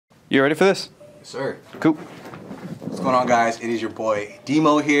You ready for this? Yes, sir. Cool. What's going on, guys? It is your boy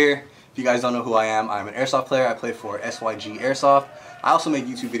DeeMoe here. If you guys don't know who I am, I'm an airsoft player. I play for SYG Airsoft. I also make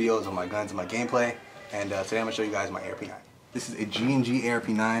YouTube videos on my guns and my gameplay. And today I'm going to show you guys my ARP9. This is a G&G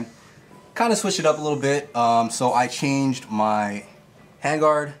ARP9. Kind of switched it up a little bit. So I changed my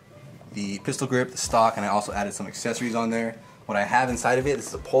handguard, the pistol grip, the stock, and I also added some accessories on there. What I have inside of it, this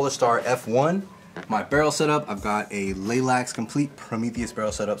is a Polar F1. My barrel setup, I've got a Lilacs Complete Prometheus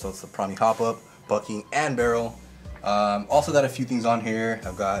barrel setup, so it's the Promi hop-up, bucking, and barrel. Also got a few things on here.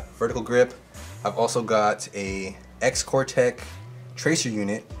 I've got vertical grip. I've also got a X-Cortec tracer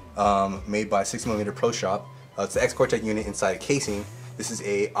unit made by 6mm Pro Shop. It's the X-Cortec unit inside a casing. This is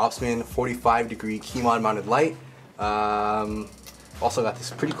a Opsman 45-degree key mod mounted light. Also got this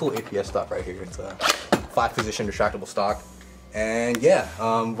pretty cool APS stock right here. It's a 5-position retractable stock. And yeah,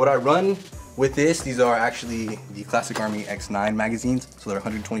 what I run with this, these are actually the Classic Army X9 magazines, so they're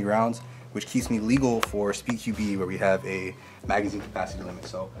 120 rounds, which keeps me legal for Speed QB, where we have a magazine capacity limit.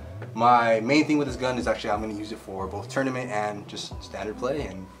 So my main thing with this gun is actually I'm going to use it for both tournament and just standard play.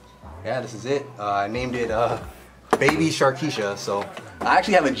 And yeah, this is it. I named it Baby Sharkeisha. So I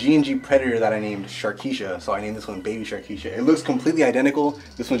actually have a G&G Predator that I named Sharkeisha, so I named this one Baby Sharkeisha. It looks completely identical.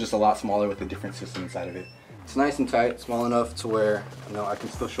 This one's just a lot smaller with a different system inside of it. It's nice and tight, small enough to where, you know, I can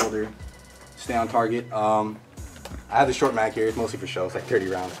still shoulder, stay on target. I have the short mag here. It's mostly for show. It's like 30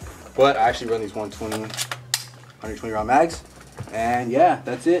 rounds. But I actually run these 120 round mags. And yeah,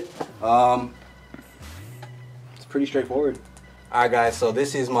 that's it. It's pretty straightforward. Alright guys, so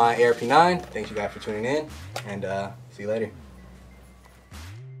this is my ARP9. Thanks you guys for tuning in, and see you later.